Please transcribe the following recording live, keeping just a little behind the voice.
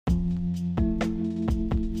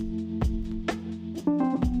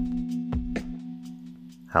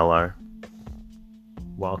Hello.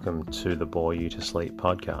 Welcome to the Bore You to Sleep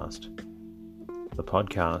podcast. The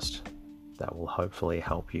podcast that will hopefully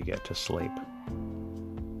help you get to sleep.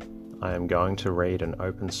 I am going to read an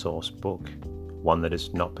open source book, one that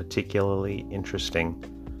is not particularly interesting,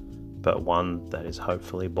 but one that is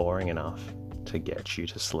hopefully boring enough to get you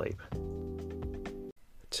to sleep.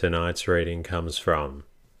 Tonight's reading comes from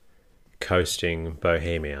Coasting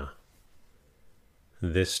Bohemia.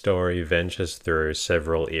 This story ventures through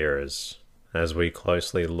several eras as we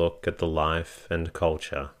closely look at the life and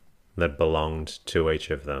culture that belonged to each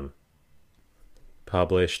of them.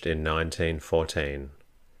 Published in 1914,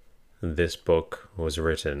 this book was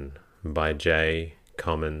written by J.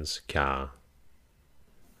 Commons Carr.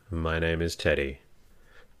 My name is Teddy,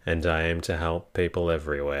 and I aim to help people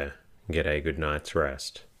everywhere get a good night's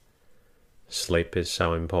rest. Sleep is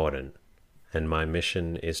so important, and my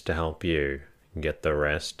mission is to help you get the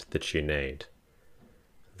rest that you need.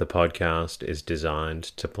 The podcast is designed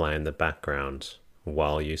to play in the background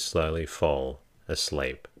while you slowly fall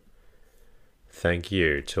asleep. Thank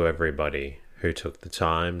you to everybody who took the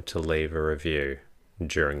time to leave a review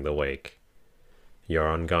during the week. Your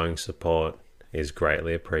ongoing support is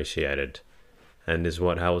greatly appreciated and is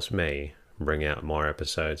what helps me bring out more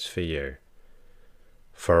episodes for you.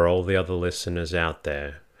 For all the other listeners out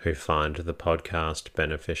there who find the podcast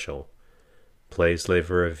beneficial, please leave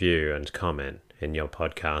a review and comment in your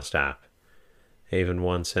podcast app. Even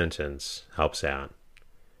one sentence helps out.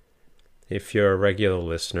 If you're a regular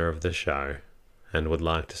listener of the show and would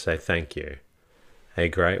like to say thank you, a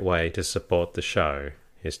great way to support the show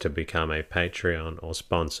is to become a Patreon or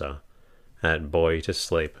sponsor at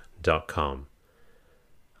boytosleep.com.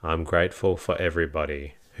 I'm grateful for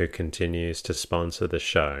everybody who continues to sponsor the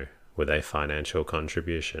show with a financial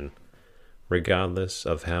contribution, regardless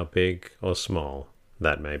of how big or small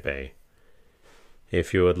that may be.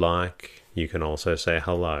 If you would like, you can also say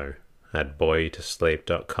hello at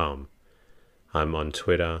boytosleep.com. I'm on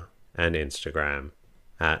Twitter and Instagram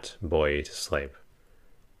at boytosleep.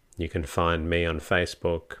 You can find me on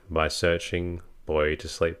Facebook by searching Boy to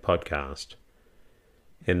Sleep Podcast.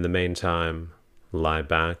 In the meantime, lie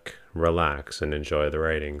back, relax, and enjoy the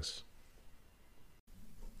readings.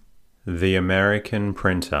 The American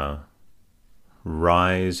Printer.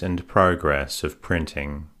 Rise and Progress of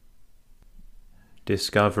Printing.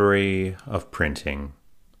 Discovery of Printing.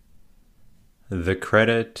 The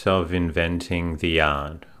credit of inventing the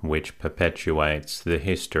art which perpetuates the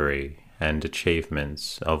history and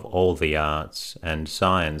achievements of all the arts and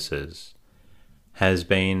sciences has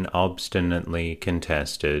been obstinately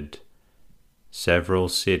contested, several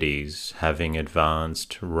cities having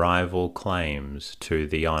advanced rival claims to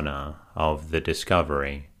the honor of the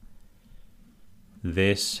discovery.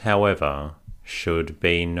 This, however, should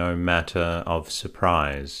be no matter of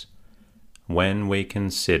surprise when we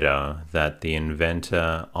consider that the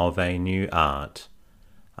inventor of a new art,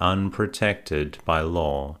 unprotected by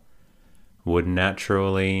law, would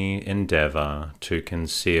naturally endeavor to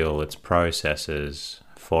conceal its processes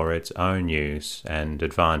for its own use and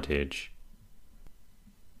advantage.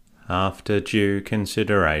 After due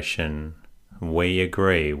consideration, we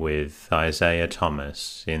agree with Isaiah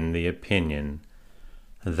Thomas in the opinion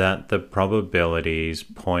that the probabilities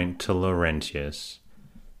point to Laurentius,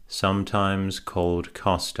 sometimes called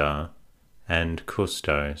Costa and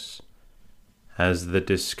Custos, as the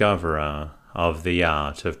discoverer of the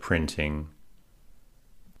art of printing.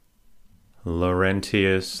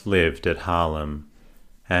 Laurentius lived at Haarlem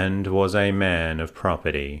and was a man of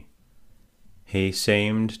property. He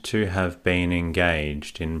seemed to have been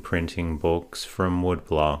engaged in printing books from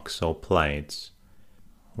woodblocks or plates,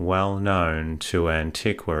 well known to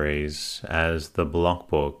antiquaries as the block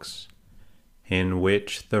books, in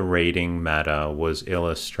which the reading matter was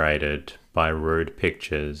illustrated by rude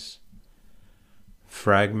pictures.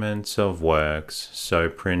 Fragments of works so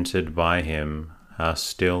printed by him are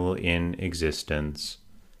still in existence.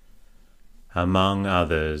 Among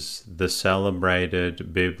others, the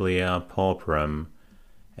celebrated Biblia Pauperum,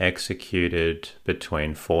 executed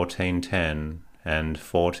between 1410 and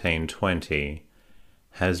 1420,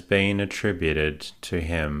 has been attributed to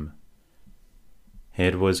him.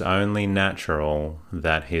 It was only natural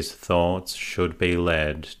that his thoughts should be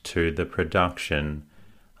led to the production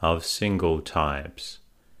of single types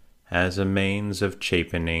as a means of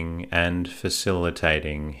cheapening and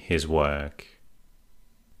facilitating his work.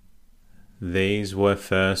 These were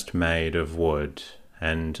first made of wood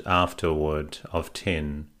and afterward of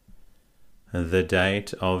tin. The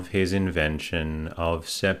date of his invention of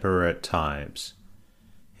separate types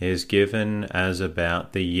is given as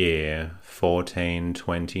about the year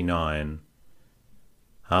 1429.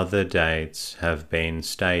 Other dates have been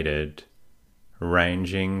stated,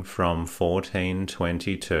 ranging from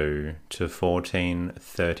 1422 to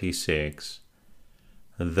 1436.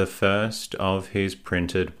 The first of his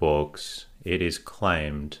printed books, it is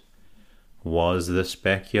claimed, was the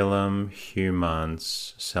Speculum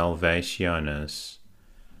Humans Salvationis,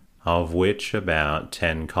 of which about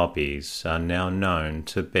 10 copies are now known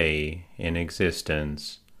to be in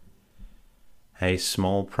existence. A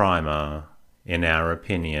small primer, in our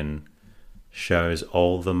opinion, shows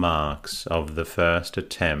all the marks of the first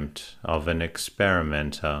attempt of an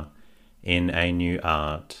experimenter in a new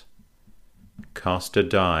art. Costa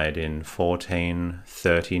died in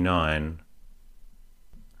 1439.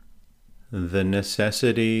 The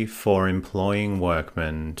necessity for employing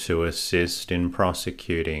workmen to assist in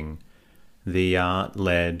prosecuting the art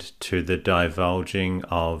led to the divulging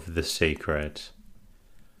of the secret.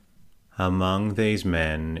 Among these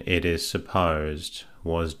men, it is supposed,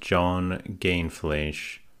 was John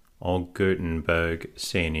Geinflish, or Gutenberg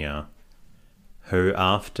Senior, who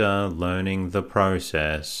after learning the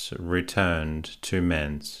process returned to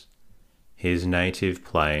Mentz, his native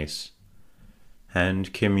place,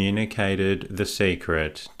 and communicated the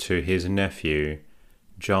secret to his nephew,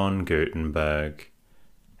 John Gutenberg,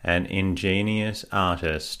 an ingenious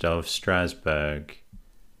artist of Strasbourg.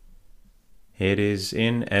 It is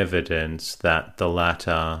in evidence that the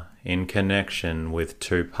latter, in connection with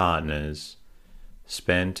two partners,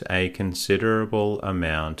 spent a considerable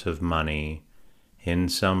amount of money in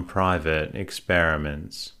some private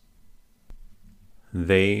experiments.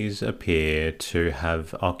 These appear to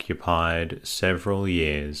have occupied several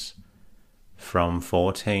years, from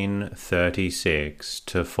 1436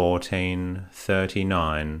 to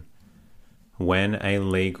 1439, when a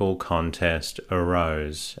legal contest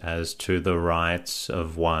arose as to the rights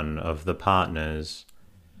of one of the partners,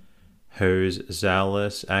 whose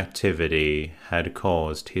zealous activity had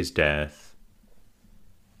caused his death.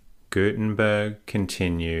 Gutenberg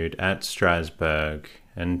continued at Strasbourg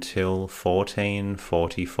until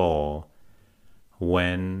 1444,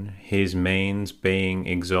 when, his means being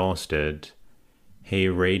exhausted, he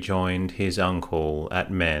rejoined his uncle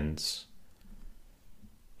at Mentz.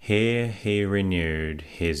 Here he renewed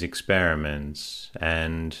his experiments,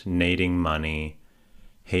 and, needing money,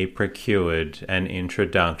 he procured an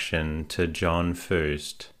introduction to John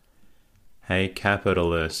Fust, a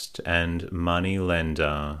capitalist and money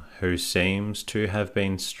lender who seems to have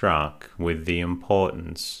been struck with the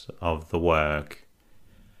importance of the work,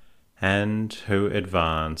 and who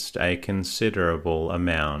advanced a considerable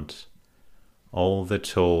amount, all the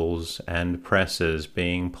tools and presses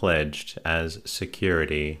being pledged as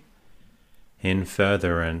security, in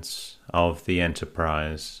furtherance of the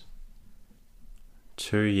enterprise.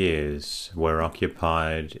 2 years were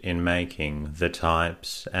occupied in making the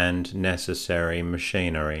types and necessary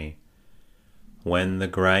machinery, when the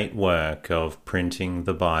great work of printing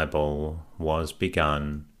the Bible was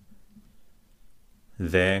begun.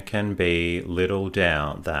 There can be little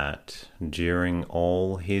doubt that, during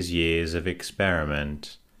all his years of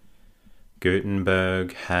experiment,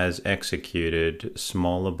 Gutenberg has executed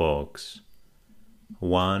smaller books,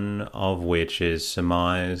 one of which is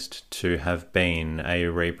surmised to have been a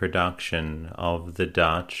reproduction of the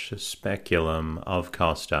Dutch Speculum of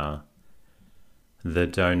Costa, the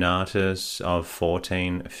Donatus of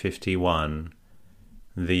 1451,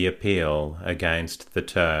 the Appeal against the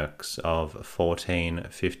Turks of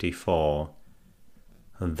 1454,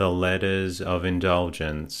 the Letters of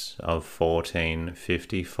Indulgence of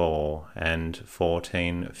 1454 and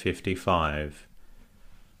 1455,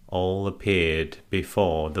 all appeared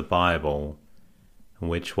before the Bible,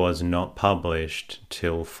 which was not published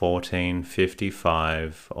till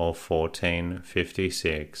 1455 or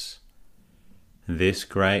 1456. This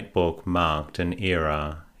great book marked an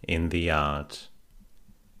era in the art.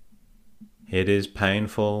 It is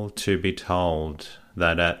painful to be told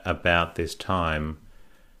that at about this time,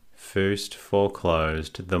 Fust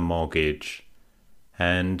foreclosed the mortgage,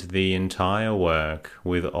 and the entire work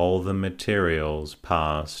with all the materials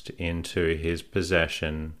passed into his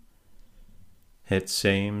possession. It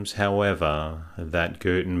seems, however, that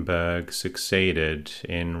Gutenberg succeeded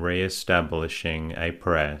in re-establishing a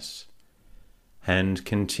press, and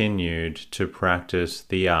continued to practice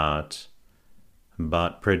the art,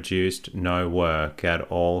 but produced no work at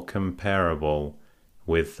all comparable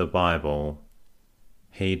with the Bible.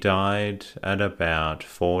 He died at about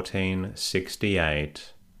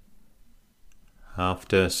 1468.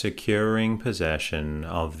 After securing possession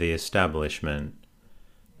of the establishment,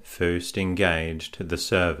 Fust engaged the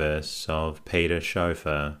service of Peter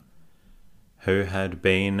Schoeffer, who had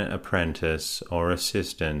been apprentice or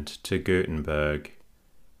assistant to Gutenberg,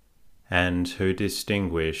 and who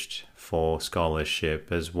distinguished for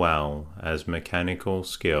scholarship as well as mechanical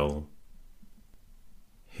skill.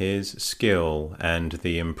 His skill and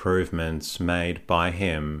the improvements made by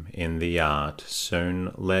him in the art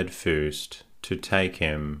soon led Fust to take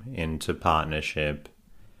him into partnership,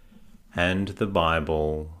 and the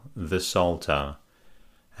Bible, the Psalter,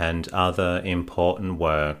 and other important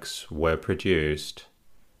works were produced.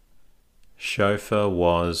 Schoeffer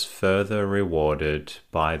was further rewarded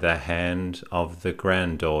by the hand of the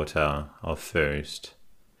granddaughter of Fust.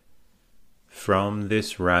 From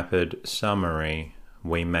this rapid summary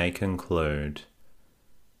we may conclude: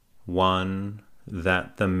 1.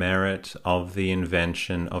 That the merit of the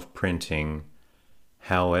invention of printing,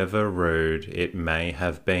 however rude it may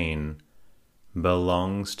have been,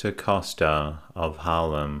 belongs to Coster of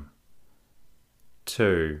Haarlem.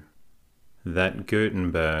 2. That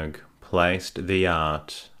Gutenberg placed the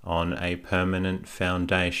art on a permanent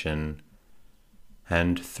foundation.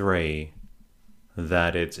 And 3.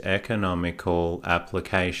 That its economical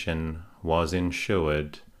application was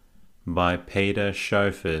ensured by Peter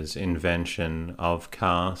Schoeffer's invention of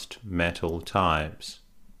cast metal types.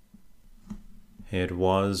 It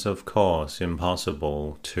was, of course,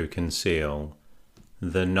 impossible to conceal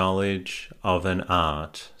the knowledge of an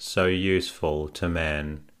art so useful to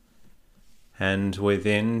man, and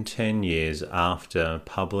within 10 years after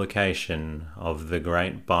publication of the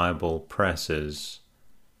great Bible presses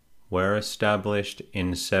were established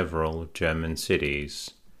in several German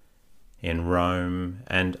cities, in Rome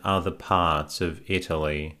and other parts of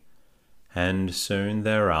Italy, and soon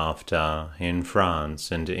thereafter in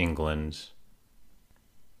France and England.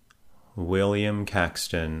 William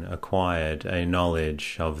Caxton acquired a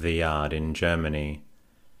knowledge of the art in Germany,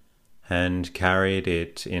 and carried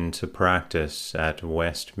it into practice at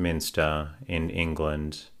Westminster in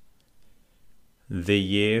England. The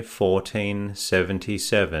year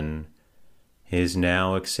 1477 is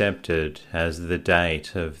now accepted as the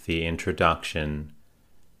date of the introduction,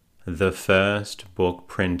 the first book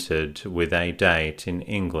printed with a date in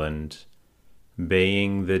England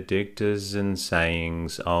being the Dicters and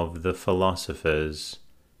Sayings of the Philosophers,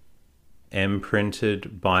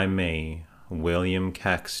 imprinted by me, William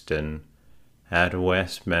Caxton, at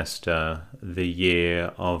Westminster the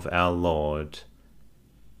year of our Lord.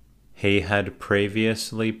 He had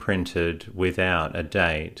previously printed without a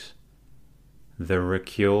date the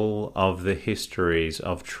Recule of the Histories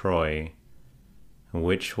of Troy,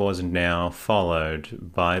 which was now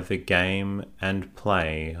followed by the Game and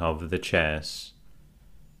Play of the Chess,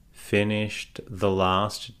 finished the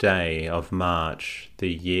last day of March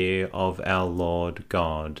the year of our Lord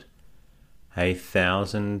God,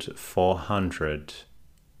 1400.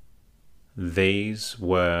 These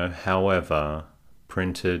were, however,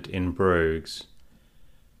 printed in Bruges.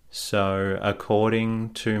 So,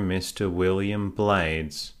 according to Mr. William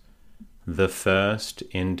Blades, the first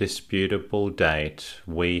indisputable date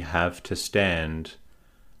we have to stand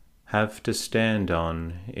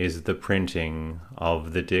on is the printing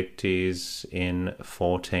of the Dictes in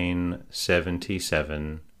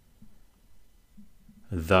 1477.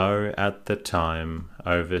 Though at the time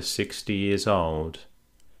over 60 years old,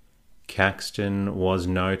 Caxton was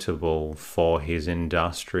notable for his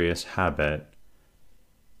industrious habit.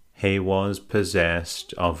 He was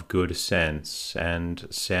possessed of good sense and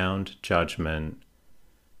sound judgment,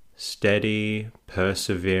 steady,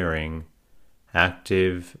 persevering,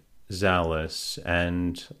 active, zealous,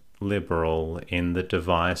 and liberal in the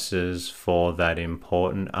devices for that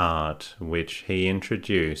important art which he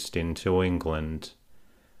introduced into England,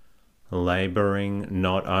 labouring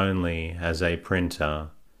not only as a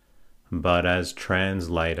printer, but as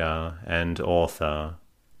translator and author.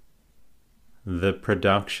 The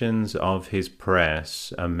productions of his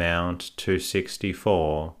press amount to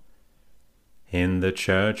 64. In the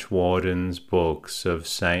Churchwarden's books of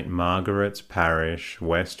St. Margaret's Parish,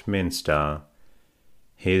 Westminster,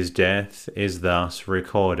 his death is thus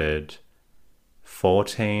recorded: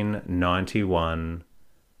 1491,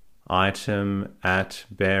 item at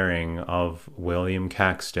bearing of William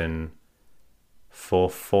Caxton, for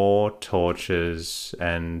 4 torches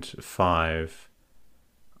and 5.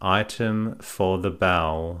 Item for the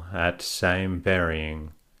bell at same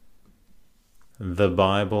burying. The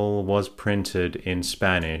Bible was printed in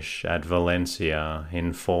Spanish at Valencia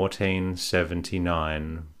in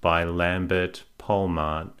 1479 by Lambert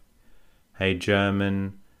Polmart, a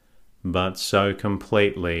German, but so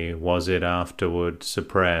completely was it afterward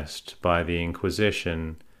suppressed by the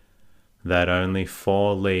Inquisition that only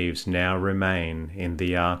 4 leaves now remain in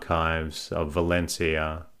the archives of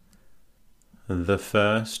Valencia. The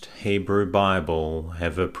first Hebrew Bible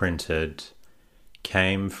ever printed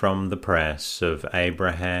came from the press of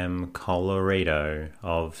Abraham Colloredo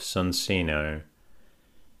of Soncino.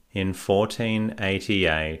 In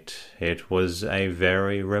 1488 it was a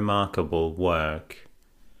very remarkable work.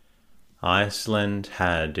 Iceland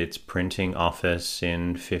had its printing office in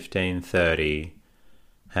 1530,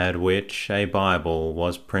 at which a Bible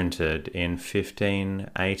was printed in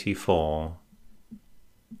 1584.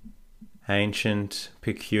 Ancient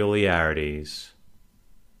peculiarities.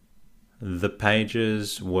 The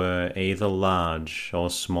pages were either large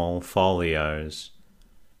or small folios,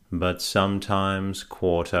 but sometimes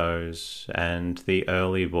quartos, and the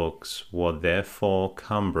early books were therefore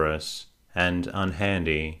cumbrous and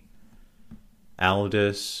unhandy.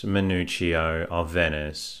 Aldus Mannuccio of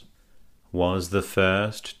Venice was the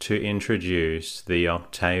first to introduce the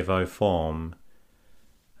octavo form.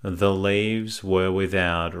 The leaves were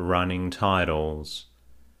without running titles,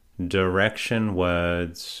 direction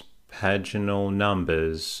words, paginal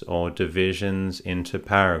numbers, or divisions into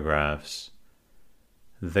paragraphs.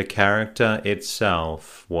 The character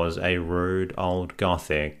itself was a rude Old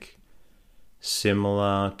Gothic,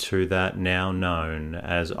 similar to that now known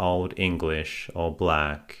as Old English or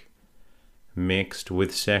Black, mixed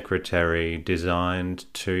with secretary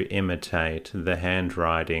designed to imitate the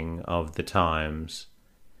handwriting of the times.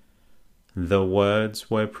 The words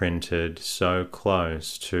were printed so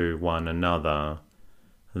close to one another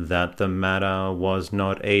that the matter was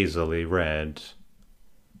not easily read.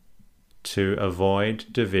 To avoid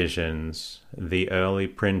divisions, the early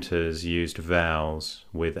printers used vowels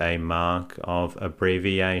with a mark of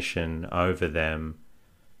abbreviation over them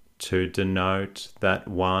to denote that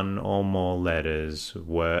one or more letters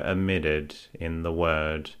were omitted in the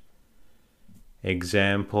word.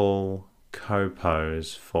 Example: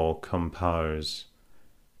 compose for compose,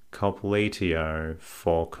 completio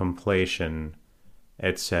for completion,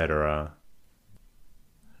 etc.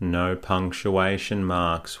 No punctuation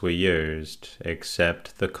marks were used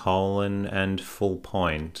except the colon and full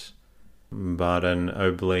point, but an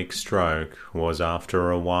oblique stroke was after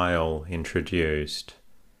a while introduced,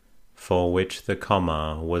 for which the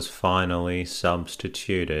comma was finally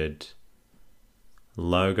substituted.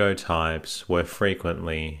 Logotypes were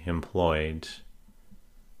frequently employed.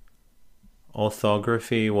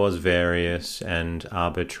 Orthography was various and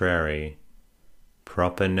arbitrary.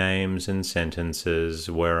 Proper names and sentences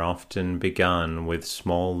were often begun with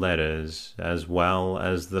small letters as well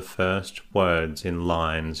as the first words in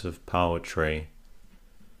lines of poetry.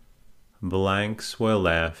 Blanks were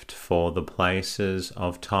left for the places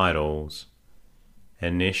of titles,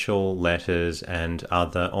 initial letters and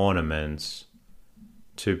other ornaments,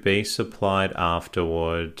 to be supplied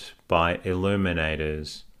afterward by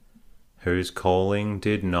illuminators, whose calling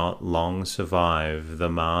did not long survive the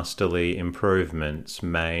masterly improvements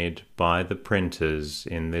made by the printers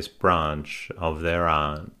in this branch of their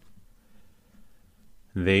art.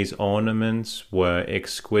 These ornaments were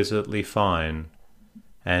exquisitely fine,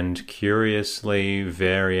 and curiously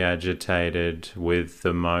variegated with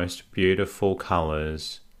the most beautiful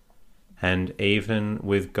colours, and even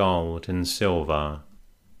with gold and silver.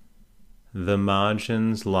 The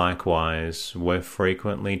margins likewise were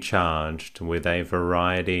frequently charged with a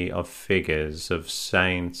variety of figures of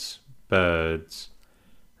saints, birds,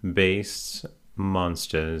 beasts,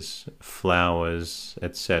 monsters, flowers,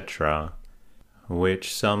 etc.,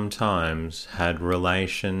 which sometimes had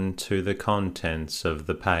relation to the contents of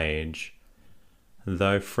the page,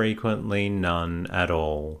 though frequently none at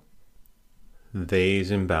all. These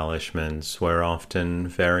embellishments were often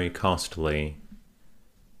very costly.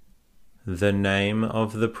 The name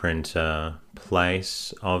of the printer,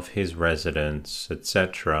 place of his residence,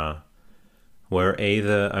 etc., were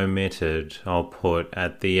either omitted or put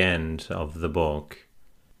at the end of the book,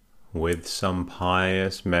 with some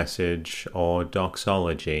pious message or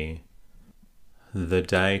doxology. The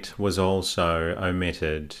date was also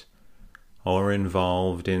omitted, or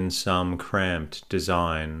involved in some cramped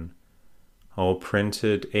design, or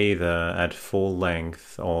printed either at full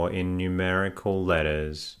length or in numerical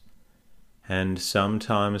letters, and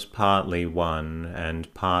sometimes partly one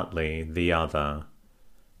and partly the other.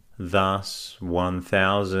 Thus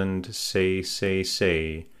 1000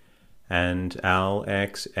 CCC and LXXIII,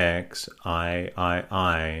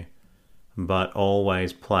 but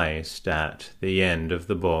always placed at the end of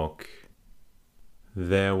the book.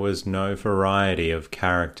 There was no variety of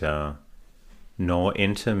character, nor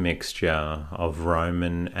intermixture of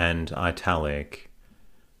Roman and Italic,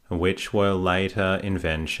 which were later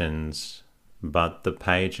inventions, but the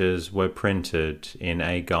pages were printed in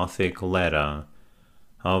a Gothic letter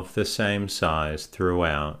of the same size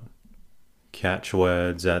throughout.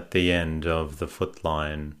 Catchwords at the end of the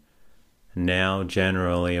footline, now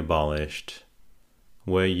generally abolished,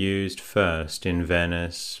 were used first in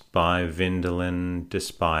Venice by Vindelin de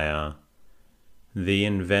Speyer. The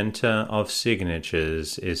inventor of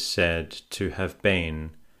signatures is said to have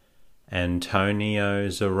been Antonio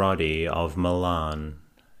Zerotti of Milan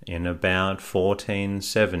in about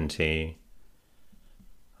 1470.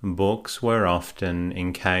 Books were often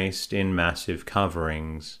encased in massive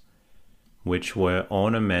coverings, which were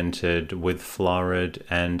ornamented with florid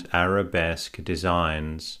and arabesque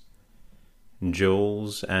designs.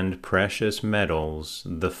 Jewels and precious metals,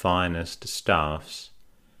 the finest stuffs,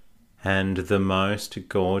 and the most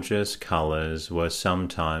gorgeous colours were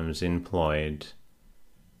sometimes employed.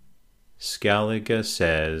 Scaliger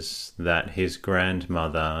says that his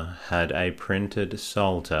grandmother had a printed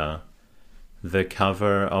psalter, the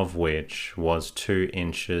cover of which was 2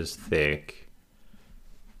 inches thick.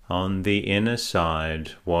 On the inner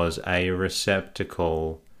side was a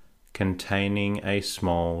receptacle containing a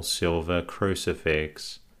small silver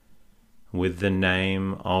crucifix, with the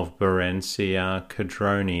name of Berencia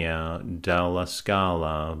Cadronia della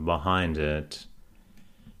Scala behind it.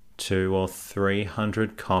 200 or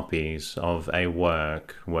 300 copies of a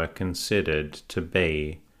work were considered to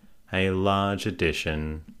be a large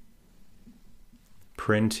edition.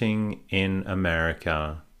 Printing in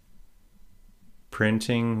America.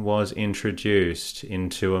 Printing was introduced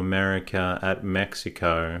into America at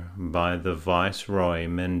Mexico by the Viceroy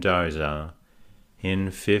Mendoza in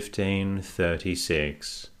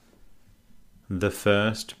 1536. The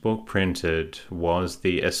first book printed was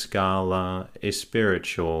the Escala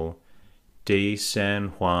Espiritual de San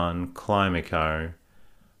Juan Climaco,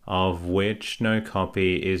 of which no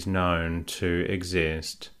copy is known to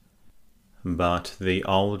exist. But the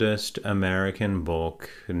oldest American book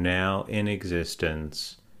now in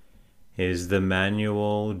existence is the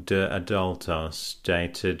Manual de Adultos,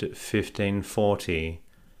 dated 1540,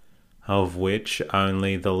 of which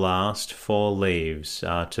only the last 4 leaves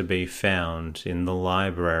are to be found in the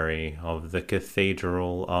library of the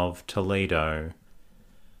Cathedral of Toledo.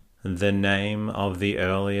 The name of the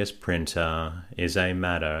earliest printer is a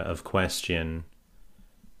matter of question.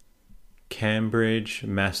 Cambridge,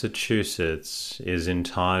 Massachusetts is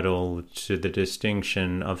entitled to the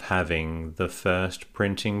distinction of having the first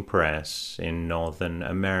printing press in Northern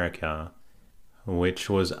America, which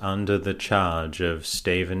was under the charge of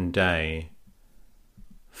Stephen Day.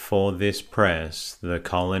 For this press the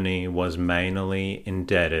colony was mainly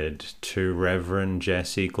indebted to Reverend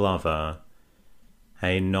Jesse Glover,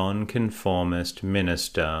 a nonconformist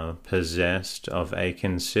minister possessed of a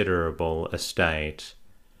considerable estate,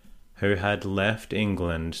 who had left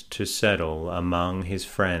England to settle among his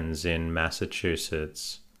friends in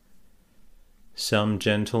Massachusetts. Some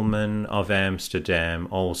gentlemen of Amsterdam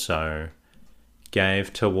also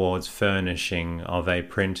gave towards furnishing of a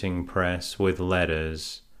printing press with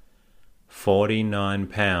letters,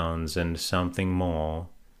 £49 and something more.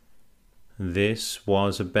 This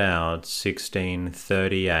was about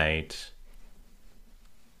 1638.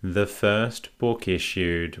 The first book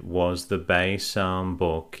issued was the Bay Psalm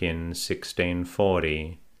book in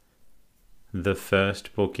 1640. The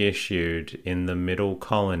first book issued in the Middle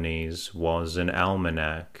Colonies was an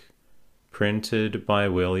almanac, printed by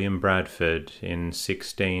William Bradford in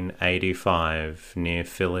 1685 near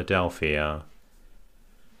Philadelphia.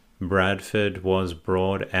 Bradford was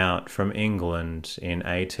brought out from England in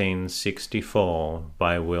 1864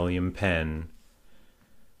 by William Penn.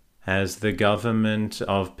 As the government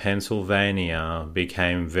of Pennsylvania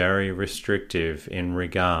became very restrictive in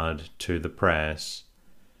regard to the press,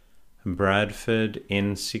 Bradford in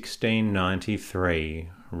 1693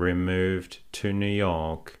 removed to New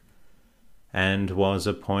York and was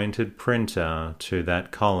appointed printer to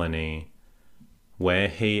that colony, where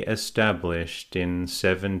he established in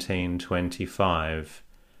 1725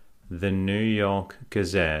 the New York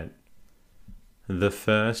Gazette, the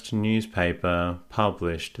first newspaper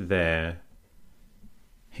published there.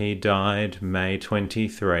 He died May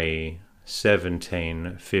 23,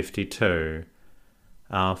 1752,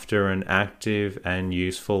 after an active and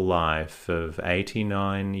useful life of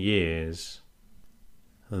 89 years.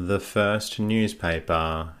 The first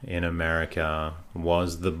newspaper in America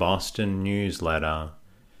was the Boston Newsletter,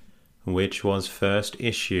 which was first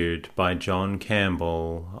issued by John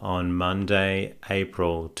Campbell on Monday,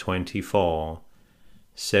 April 24,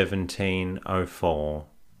 1704.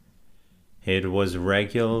 It was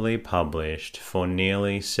regularly published for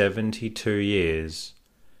nearly 72 years.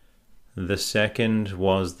 The second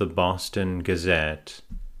was the Boston Gazette,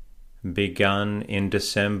 begun in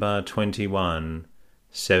December 21,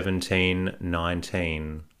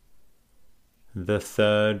 1719. The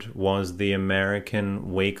third was the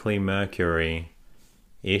American Weekly Mercury,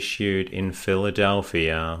 issued in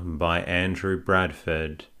Philadelphia by Andrew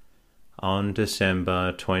Bradford on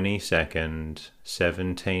December 22nd,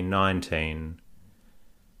 1719.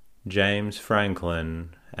 James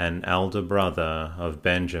Franklin, an elder brother of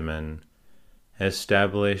Benjamin,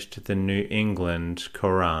 established the New England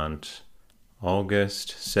Courant,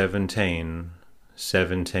 August 17,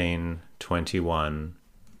 1721.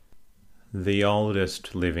 The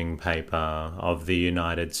oldest living paper of the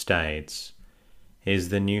United States is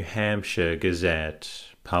the New Hampshire Gazette,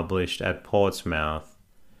 published at Portsmouth,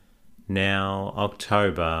 now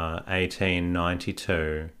October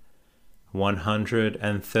 1892,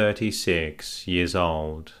 136 years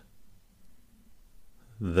old.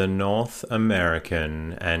 The North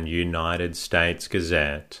American and United States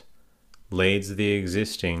Gazette leads the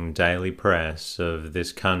existing daily press of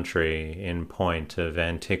this country in point of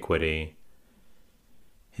antiquity.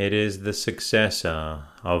 It is the successor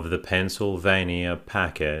of the Pennsylvania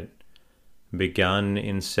Packet, begun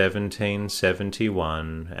in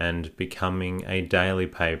 1771 and becoming a daily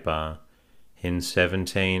paper in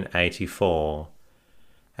 1784,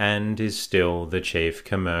 and is still the chief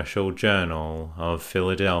commercial journal of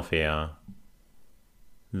Philadelphia.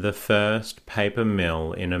 The first paper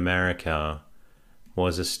mill in America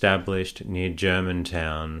was established near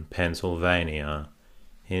Germantown, Pennsylvania,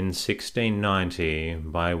 in 1690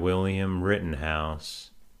 by William Rittenhouse.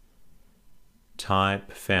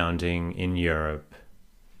 Type founding in Europe.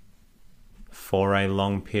 For a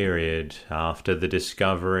long period after the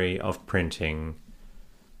discovery of printing,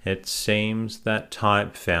 it seems that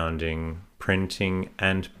type founding, printing,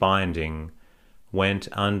 and binding went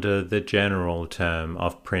under the general term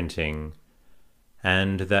of printing,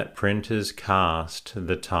 and that printers cast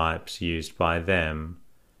the types used by them,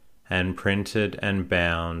 and printed and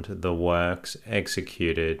bound the works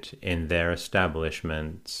executed in their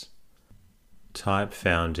establishments. Type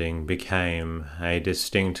founding became a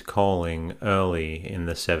distinct calling early in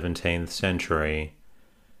the 17th century.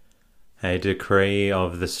 A decree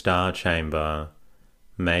of the Star Chamber,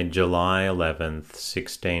 made July 11th,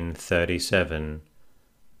 1637,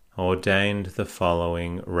 ordained the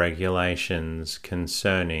following regulations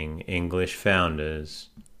concerning English founders: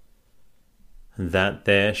 that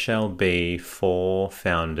there shall be 4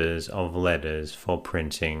 founders of letters for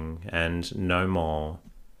printing, and no more;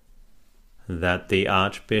 that the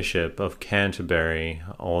Archbishop of Canterbury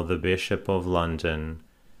or the Bishop of London,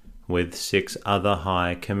 with 6 other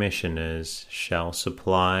high commissioners, shall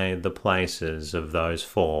supply the places of those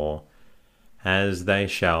 4, as they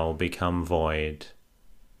shall become void;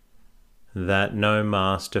 that no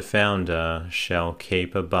master founder shall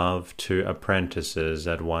keep above 2 apprentices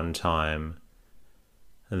at one time;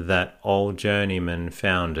 that all journeyman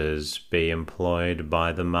founders be employed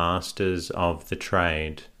by the masters of the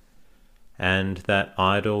trade; and that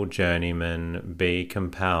idle journeymen be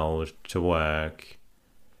compelled to work,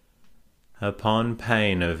 upon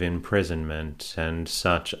pain of imprisonment and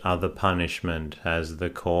such other punishment as the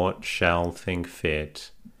court shall think fit;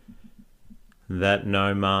 that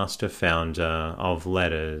no master founder of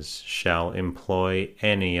letters shall employ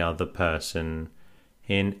any other person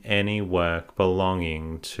in any work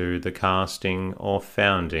belonging to the casting or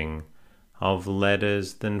founding of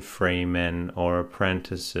letters than freemen or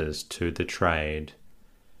apprentices to the trade,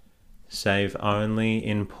 save only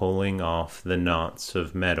in pulling off the knots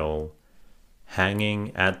of metal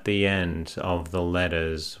hanging at the end of the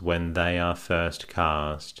letters when they are first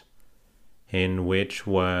cast, in which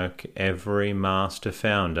work every master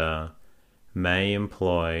founder may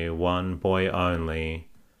employ 1 boy only,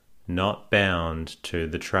 not bound to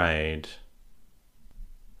the trade.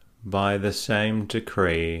 By the same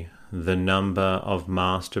decree, the number of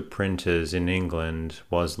master printers in England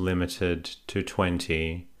was limited to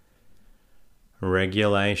 20.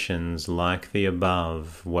 Regulations like the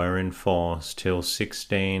above were in force till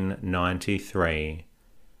 1693.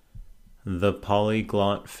 The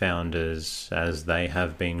polyglot founders, as they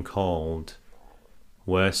have been called,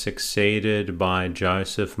 were succeeded by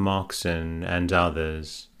Joseph Moxon and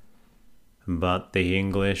others, but the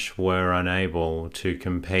English were unable to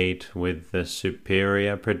compete with the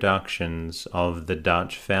superior productions of the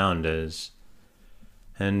Dutch founders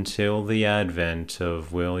until the advent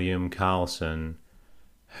of William Carlson,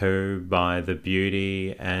 who, by the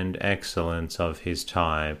beauty and excellence of his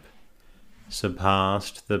type,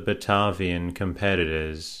 surpassed the Batavian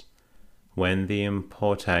competitors when the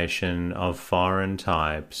importation of foreign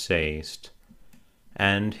type ceased,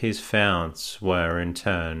 and his founts were in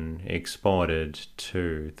turn exported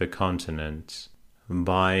to the continent.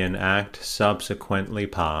 By an act subsequently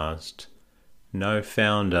passed, no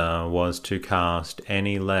founder was to cast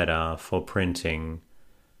any letter for printing,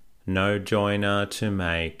 no joiner to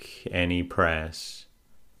make any press,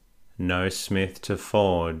 no smith to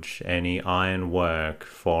forge any iron work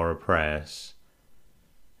for a press,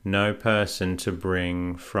 no person to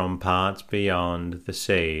bring from parts beyond the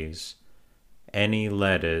seas any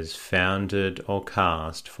letters founded or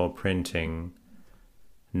cast for printing,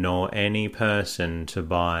 nor any person to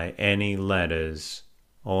buy any letters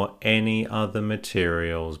or any other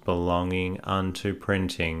materials belonging unto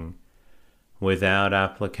printing, without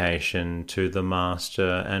application to the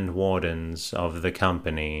master and wardens of the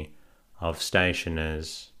company of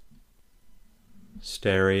stationers.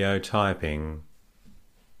 Stereotyping.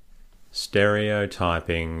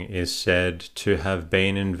 Stereotyping is said to have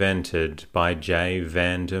been invented by J.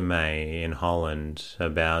 van der May in Holland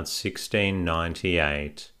about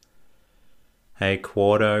 1698. A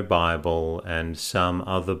quarto Bible and some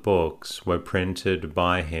other books were printed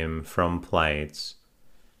by him from plates,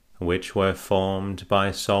 which were formed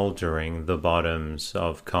by soldering the bottoms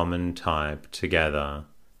of common type together.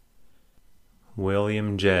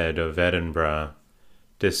 William Jedd of Edinburgh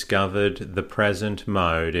discovered the present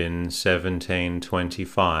mode in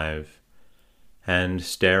 1725, and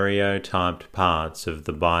stereotyped parts of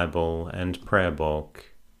the Bible and prayer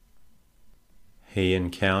book. He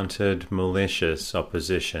encountered malicious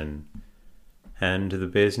opposition, and the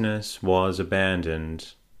business was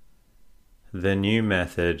abandoned, the new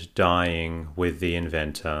method dying with the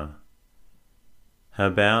inventor.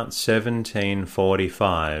 About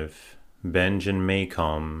 1745, Benjamin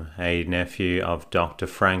Mecom, a nephew of Dr.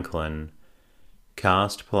 Franklin,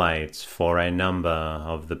 cast plates for a number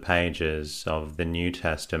of the pages of the New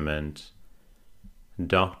Testament.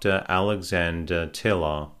 Dr. Alexander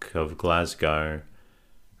Tilloch of Glasgow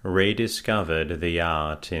rediscovered the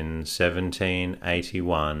art in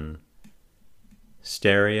 1781.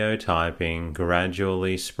 Stereotyping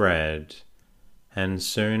gradually spread, and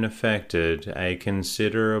soon effected a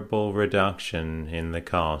considerable reduction in the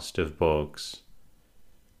cost of books.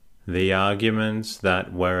 The arguments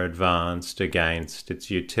that were advanced against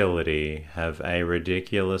its utility have a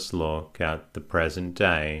ridiculous look at the present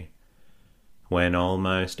day, when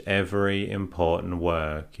almost every important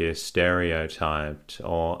work is stereotyped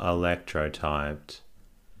or electrotyped.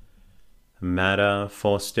 Matter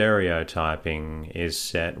for stereotyping is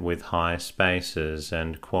set with high spaces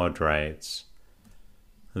and quadrates.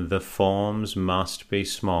 The forms must be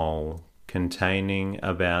small, containing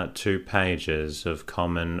about 2 pages of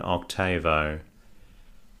common octavo.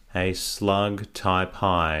 A slug type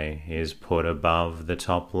high is put above the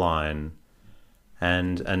top line,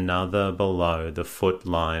 and another below the foot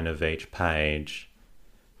line of each page,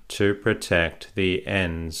 to protect the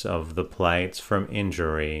ends of the plates from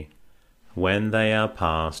injury when they are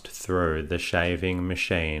passed through the shaving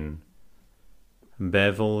machine.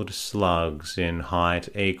 Beveled slugs in height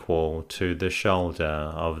equal to the shoulder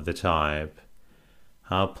of the type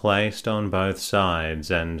are placed on both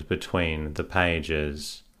sides and between the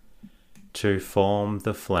pages, to form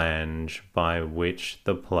the flange by which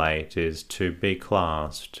the plate is to be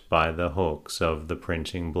clasped by the hooks of the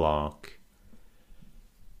printing block.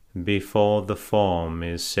 Before the form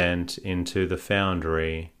is sent into the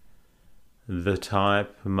foundry, the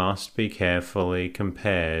type must be carefully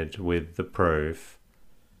compared with the proof,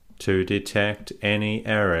 to detect any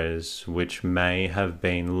errors which may have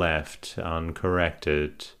been left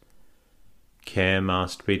uncorrected. Care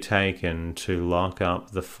must be taken to lock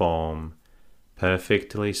up the form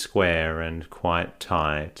perfectly square and quite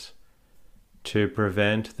tight, to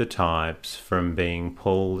prevent the types from being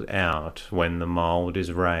pulled out when the mould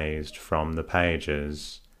is raised from the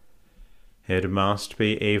pages. It must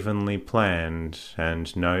be evenly planned,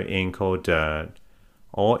 and no ink or dirt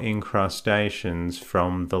or incrustations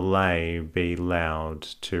from the lay be allowed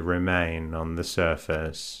to remain on the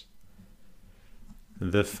surface.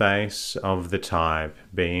 The face of the type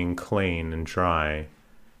being clean and dry,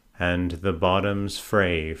 and the bottoms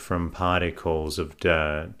free from particles of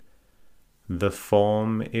dirt, the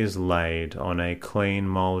form is laid on a clean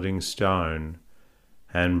moulding stone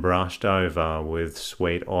and brushed over with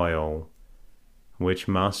sweet oil, which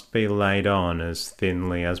must be laid on as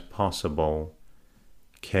thinly as possible,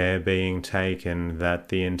 care being taken that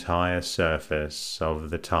the entire surface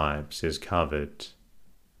of the types is covered.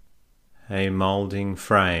 A moulding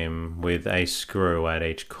frame with a screw at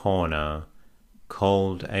each corner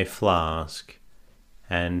called a flask,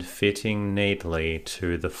 and fitting neatly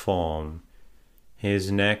to the form,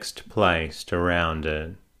 is next placed around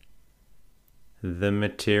it. The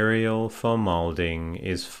material for moulding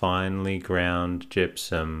is finely ground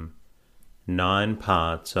gypsum, 9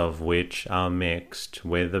 parts of which are mixed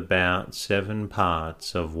with about 7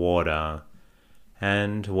 parts of water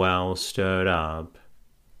and well stirred up.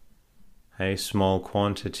 A small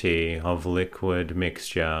quantity of liquid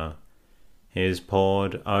mixture is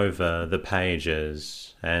poured over the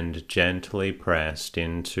pages and gently pressed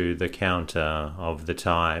into the counter of the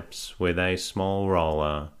types with a small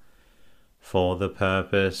roller for the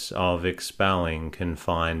purpose of expelling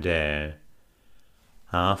confined air,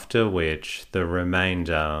 after which the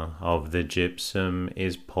remainder of the gypsum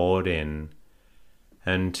is poured in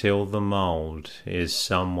until the mould is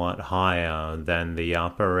somewhat higher than the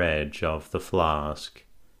upper edge of the flask.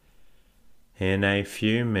 In a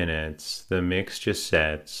few minutes the mixture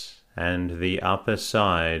sets and the upper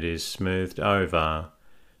side is smoothed over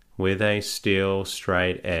with a steel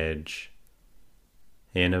straight edge.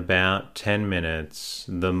 In about 10 minutes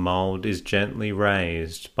the mould is gently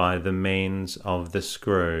raised by the means of the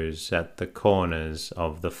screws at the corners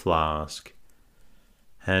of the flask,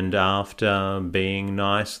 and after being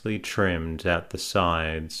nicely trimmed at the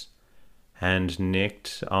sides and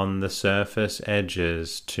nicked on the surface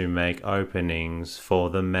edges to make openings for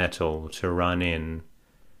the metal to run in,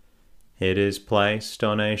 it is placed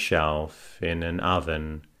on a shelf in an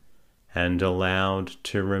oven and allowed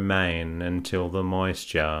to remain until the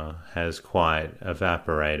moisture has quite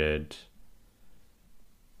evaporated.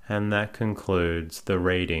 And that concludes the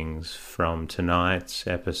readings from tonight's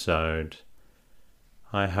episode.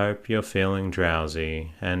 I hope you're feeling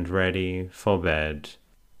drowsy and ready for bed.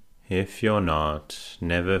 If you're not,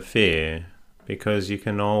 never fear, because you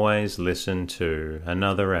can always listen to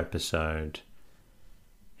another episode.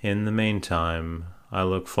 In the meantime, I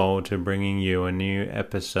look forward to bringing you a new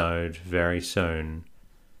episode very soon.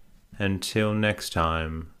 Until next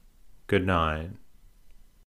time, good night.